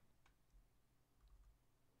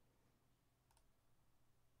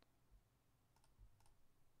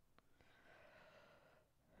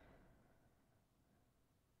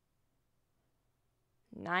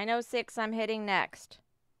 $9:06, I'm hitting next.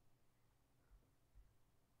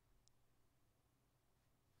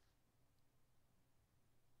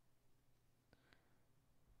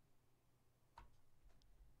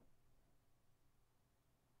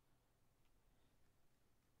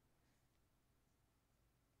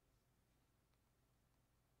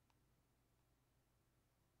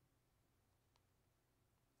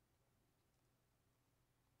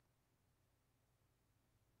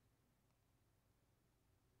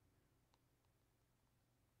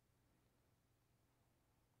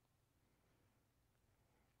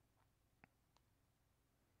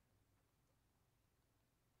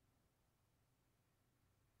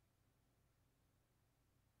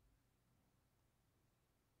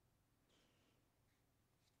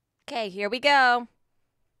 Okay, here we go.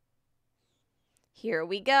 Here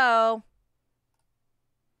we go.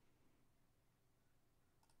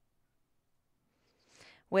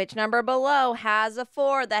 Which number below has a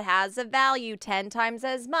 4 that has a value 10 times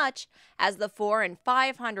as much as the 4 in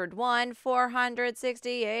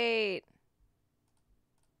 501,468?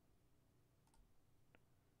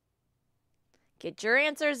 Get your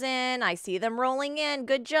answers in. I see them rolling in.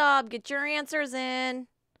 Good job. Get your answers in.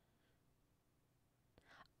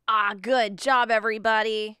 Ah, good job,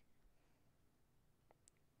 everybody.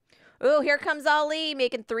 Ooh, here comes Ali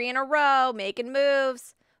making 3 in a row, making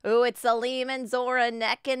moves. Ooh, it's Zaleem and Zora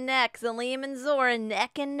neck and neck. Zaleem and Zora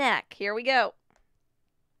neck and neck. Here we go.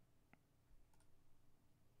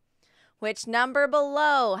 Which number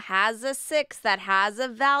below has a 6 that has a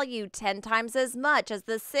value 10 times as much as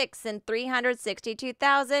the 6 in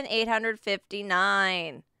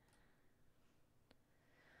 362,859?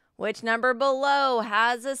 Which number below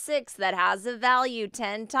has a 6 that has a value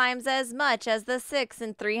 10 times as much as the 6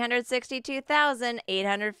 in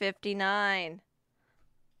 362,859?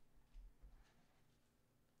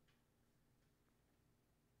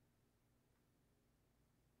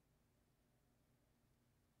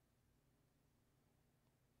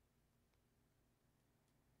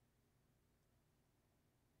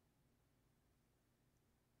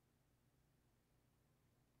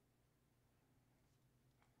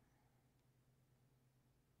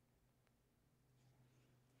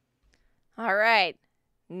 All right,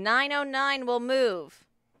 909 will move.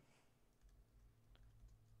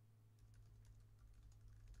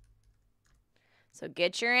 So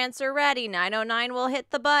get your answer ready. 909 will hit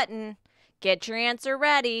the button. Get your answer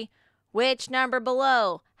ready. Which number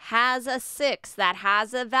below has a 6 that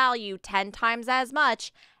has a value 10 times as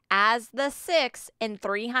much as the 6 in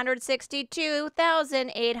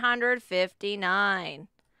 362,859?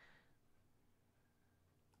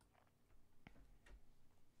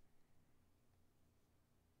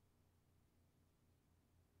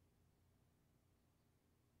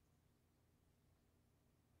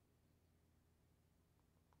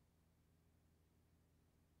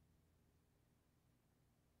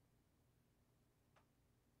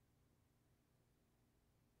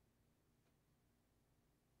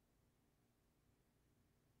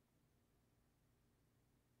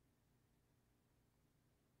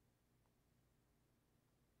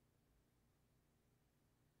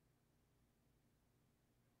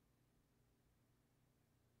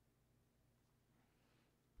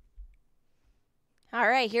 All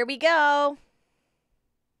right, here we go.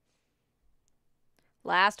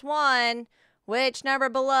 Last one. Which number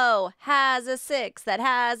below has a 6 that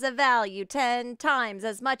has a value 10 times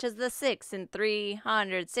as much as the 6 in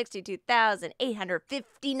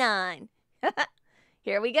 362,859?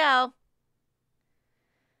 Here we go.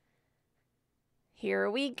 Here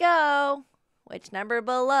we go. Which number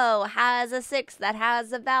below has a 6 that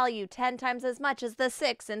has a value 10 times as much as the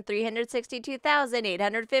 6 in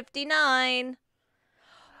 362,859?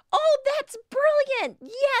 Oh, that's brilliant!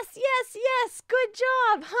 Yes, yes, yes! Good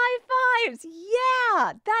job! High fives!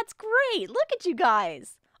 Yeah, that's great! Look at you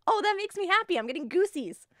guys! Oh, that makes me happy. I'm getting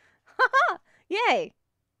goosies. Haha! Yay!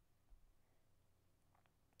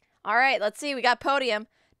 All right, let's see. We got podium.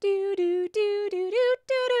 Do do do do do do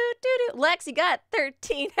do do do. Lex, you got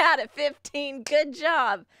 13 out of 15. Good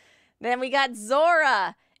job. Then we got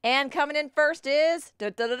Zora, and coming in first is da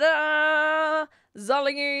da da da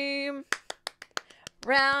Zolligim.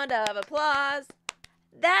 Round of applause.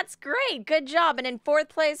 That's great. Good job. And in fourth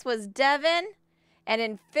place was Devin. And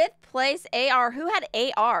in fifth place, AR. Who had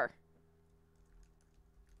AR?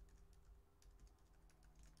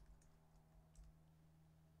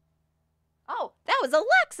 Oh, that was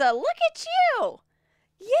Alexa. Look at you.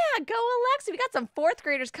 Yeah, go Alexa. We got some fourth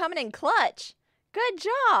graders coming in clutch. Good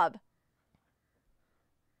job.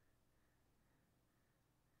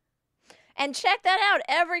 And check that out.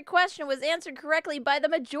 Every question was answered correctly by the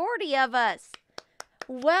majority of us.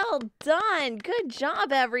 Well done. Good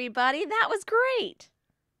job, everybody. That was great.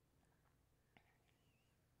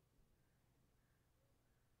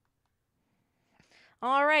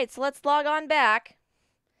 All right, so let's log on back.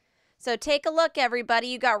 So take a look, everybody.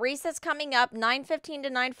 You got recess coming up, 9:15 to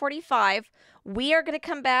 9:45. We are going to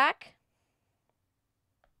come back.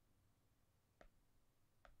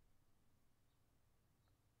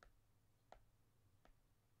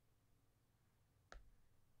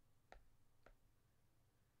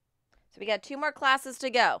 So we got 2 more classes to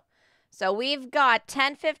go. So we've got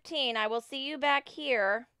 10:15. I will see you back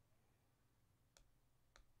here.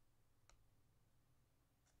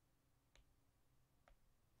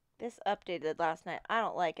 This updated last night. I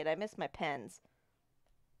don't like it. I miss my pens.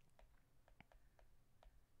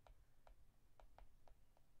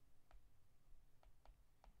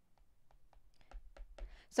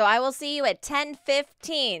 So I will see you at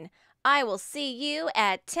 10:15. I will see you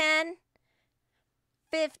at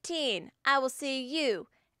 10:15. I will see you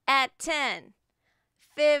at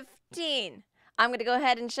 10:15. I'm going to go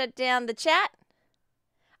ahead and shut down the chat.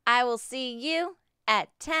 I will see you at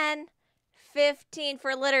 10:15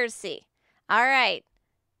 for literacy. All right.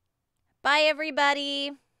 Bye,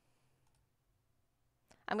 everybody.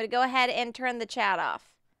 I'm going to go ahead and turn the chat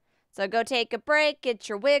off. So go take a break, get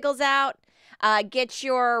your wiggles out, get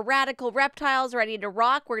your radical reptiles ready to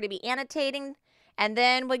rock. We're going to be annotating, and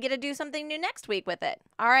then we're going to do something new next week with it.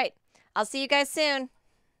 All right. I'll see you guys soon. I'm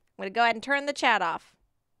going to go ahead and turn the chat off.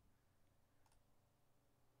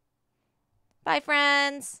 Bye,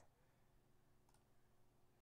 friends.